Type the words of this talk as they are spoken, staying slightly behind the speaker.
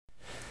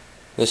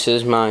This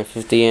is my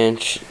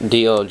 50-inch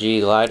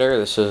DLG glider.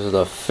 This is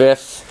the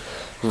 5th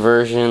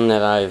version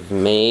that I've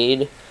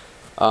made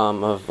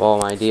of all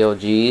my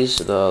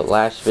DLGs. The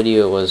last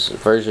video was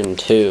version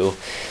 2.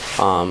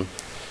 So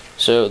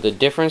the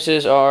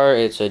differences are,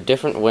 it's a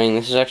different wing.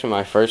 This is actually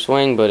my first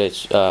wing, but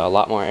it's a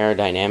lot more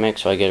aerodynamic,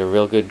 so I get a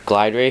real good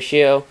glide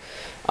ratio.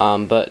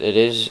 But it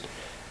is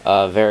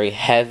very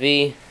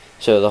heavy,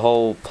 so the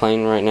whole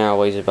plane right now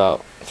weighs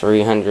about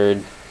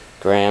 300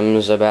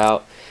 grams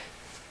about,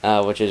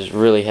 which is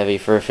really heavy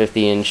for a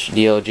 50-inch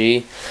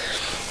DLG.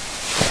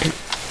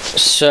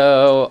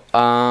 So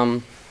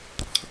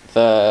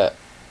the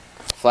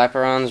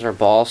flaperons are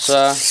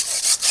balsa.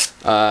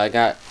 I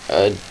got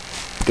a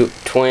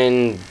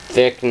twin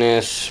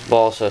thickness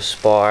balsa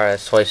spar.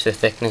 That's twice the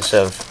thickness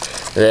of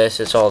this.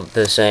 It's all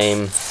the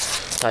same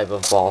type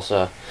of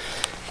balsa.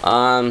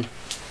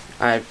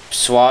 I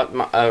swapped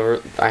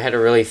I had a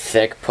really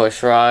thick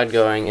push rod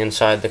going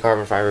inside the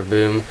carbon fiber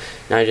boom.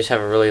 Now I just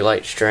have a really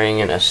light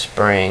string and a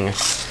spring,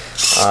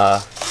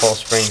 full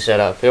spring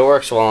setup. It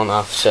works well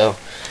enough, so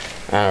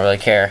I don't really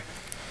care.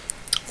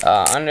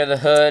 Under the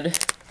hood,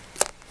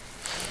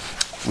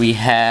 we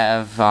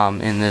have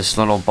in this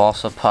little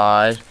balsa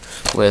pod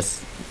with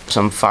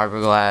some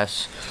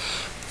fiberglass.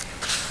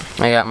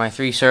 I got my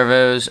 3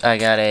 servos. I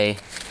got a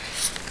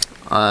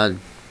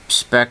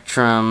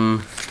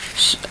Spektrum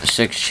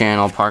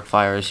 6-channel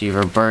parkfly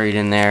receiver buried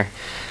in there.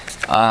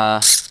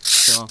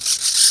 So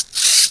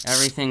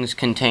everything's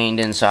contained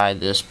inside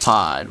this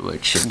pod,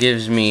 which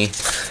gives me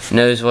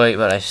nose weight,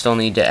 but I still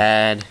need to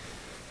add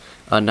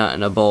a nut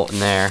and a bolt in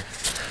there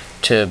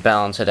to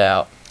balance it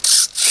out.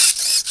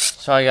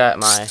 So I got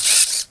my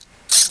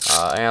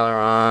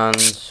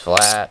ailerons,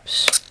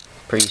 flaps,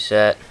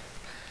 preset,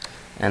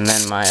 and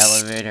then my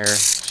elevator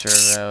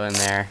servo in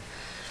there.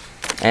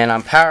 And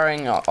I'm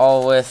powering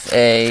all with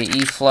a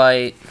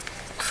E-Flight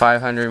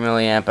 500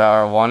 milliamp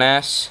hour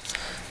 1S.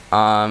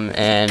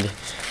 And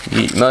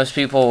most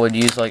people would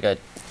use like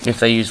if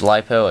they use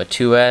LiPo, a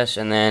 2S,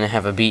 and then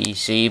have a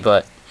BEC,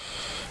 but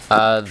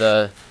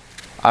the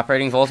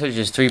operating voltage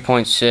is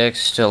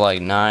 3.6 to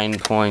like 9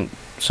 point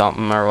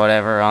something or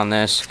whatever on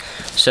this.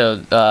 So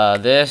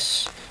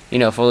this,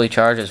 fully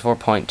charged is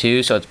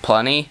 4.2, so it's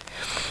plenty.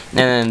 And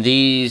then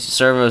these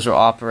servos will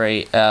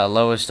operate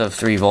lowest of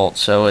 3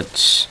 volts, so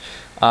it's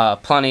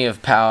plenty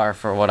of power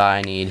for what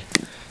I need.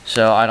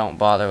 So I don't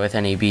bother with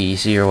any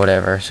BEC or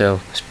whatever, so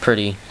it's a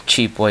pretty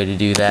cheap way to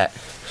do that.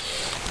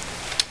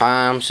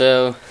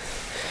 So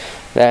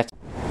that's